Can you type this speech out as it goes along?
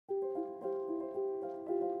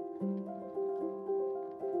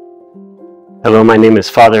Hello, my name is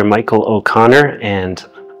Father Michael O'Connor, and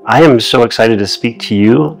I am so excited to speak to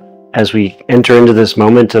you as we enter into this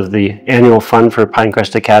moment of the annual fund for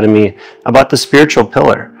Pinecrest Academy about the spiritual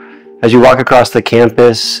pillar. As you walk across the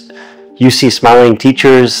campus, you see smiling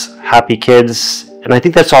teachers, happy kids, and I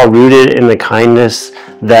think that's all rooted in the kindness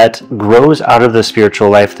that grows out of the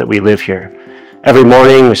spiritual life that we live here. Every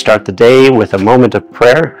morning we start the day with a moment of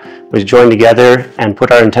prayer. We join together and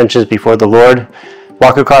put our intentions before the Lord.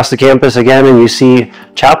 Walk across the campus again and you see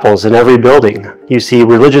chapels in every building. You see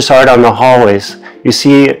religious art on the hallways. You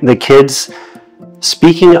see the kids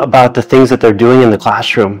speaking about the things that they're doing in the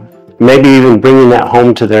classroom, maybe even bringing that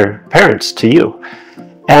home to their parents, to you.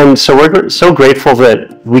 And so we're so grateful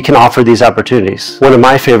that we can offer these opportunities. One of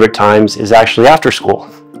my favorite times is actually after school,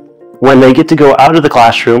 when they get to go out of the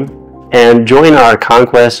classroom and join our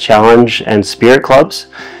Conquest, Challenge, and Spirit Clubs,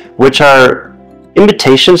 which are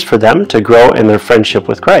invitations for them to grow in their friendship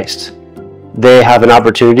with Christ. They have an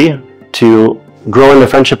opportunity to grow in their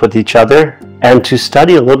friendship with each other and to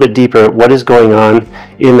study a little bit deeper what is going on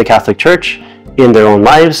in the Catholic Church, in their own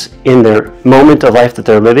lives, in their moment of life that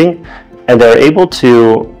they're living, and they're able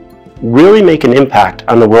to really make an impact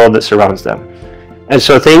on the world that surrounds them. And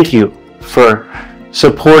so thank you for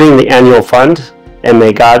supporting the annual fund, and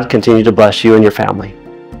may God continue to bless you and your family.